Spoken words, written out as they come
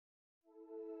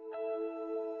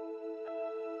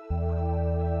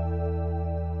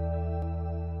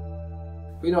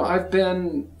You know, I've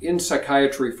been in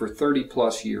psychiatry for 30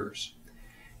 plus years.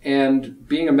 And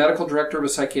being a medical director of a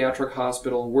psychiatric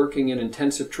hospital, working in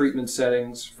intensive treatment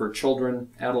settings for children,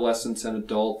 adolescents, and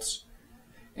adults,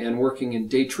 and working in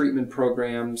day treatment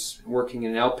programs, working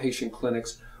in outpatient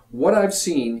clinics, what I've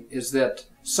seen is that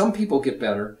some people get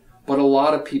better, but a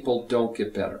lot of people don't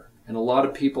get better. And a lot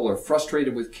of people are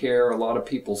frustrated with care. A lot of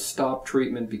people stop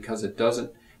treatment because it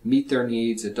doesn't meet their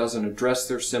needs, it doesn't address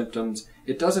their symptoms,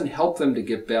 it doesn't help them to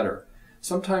get better.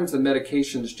 Sometimes the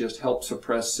medications just help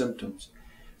suppress symptoms.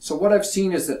 So what I've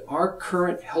seen is that our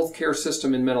current healthcare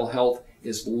system in mental health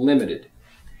is limited.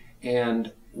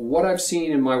 And what I've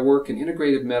seen in my work in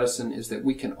integrative medicine is that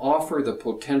we can offer the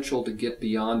potential to get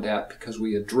beyond that because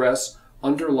we address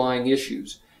underlying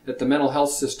issues that the mental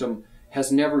health system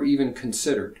has never even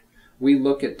considered. We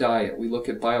look at diet, we look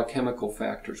at biochemical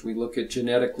factors, we look at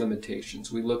genetic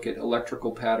limitations, we look at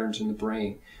electrical patterns in the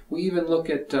brain. We even look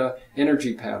at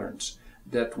energy patterns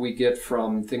that we get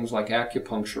from things like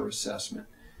acupuncture assessment.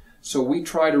 So we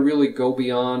try to really go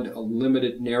beyond a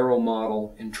limited, narrow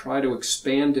model and try to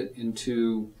expand it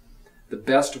into the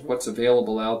best of what's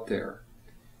available out there.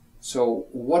 So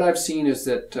what I've seen is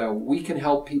that we can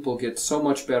help people get so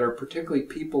much better, particularly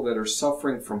people that are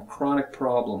suffering from chronic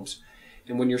problems.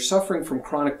 And when you're suffering from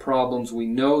chronic problems, we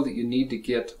know that you need to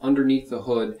get underneath the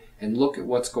hood and look at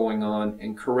what's going on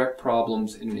and correct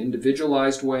problems in an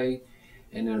individualized way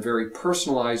and in a very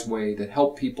personalized way that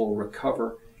help people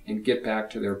recover and get back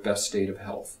to their best state of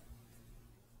health.